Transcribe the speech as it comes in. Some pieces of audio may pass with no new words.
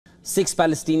6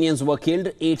 Palestinians were killed,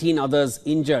 18 others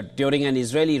injured during an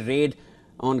Israeli raid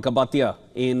on Qabatiya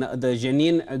in the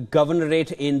Jenin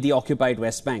governorate in the occupied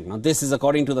West Bank. Now, this is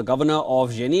according to the governor of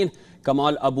Jenin,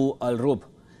 Kamal Abu Al-Rub.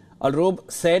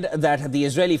 Al-Rub said that the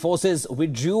Israeli forces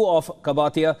withdrew off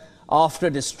Qabatiya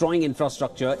after destroying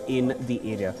infrastructure in the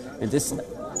area. And this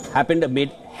happened amid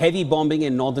heavy bombing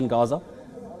in northern Gaza.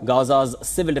 Gaza's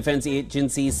civil defense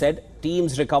agency said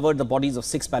teams recovered the bodies of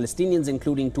 6 Palestinians,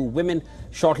 including 2 women,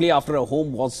 shortly after a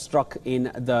home was struck in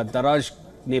the Daraj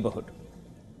neighborhood.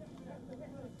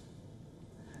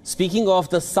 Speaking of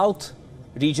the south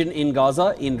region in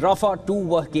Gaza, in Rafah, 2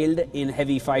 were killed in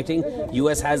heavy fighting.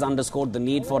 US has underscored the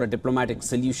need for a diplomatic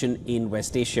solution in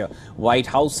West Asia. White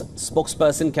House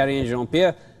spokesperson Karine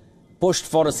Jean-Pierre pushed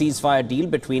for a ceasefire deal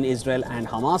between Israel and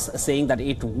Hamas, saying that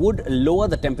it would lower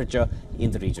the temperature in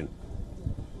the region.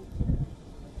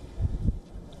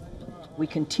 We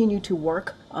continue to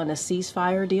work on a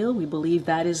ceasefire deal. We believe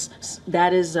that is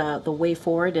the way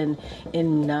forward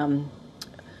in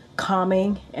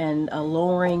calming and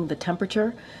lowering the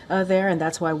temperature there, and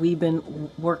that's why we've been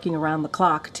working around the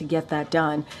clock to get that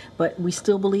done. But we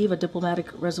still believe a diplomatic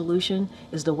resolution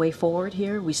is the way forward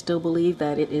here. We still believe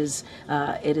that it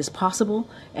is possible,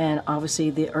 and obviously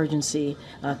the urgency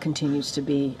continue to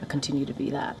be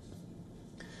that.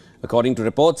 According to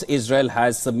reports, Israel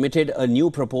has submitted a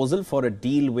new proposal for a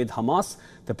deal with Hamas.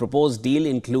 The proposed deal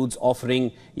includes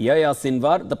offering Yahya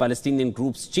Sinwar, the Palestinian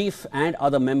group's chief, and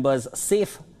other members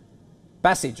safe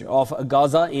passage of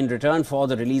Gaza in return for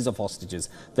the release of hostages.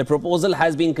 The proposal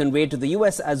has been conveyed to the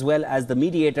US as well as the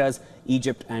mediators,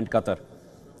 Egypt and Qatar.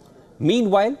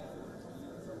 Meanwhile,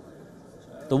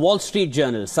 the Wall Street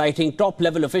Journal, citing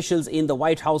top-level officials in the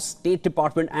White House, State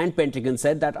Department and Pentagon,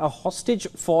 said that a hostage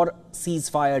for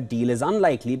ceasefire deal is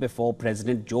unlikely before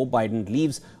President Joe Biden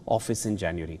leaves office in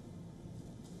January.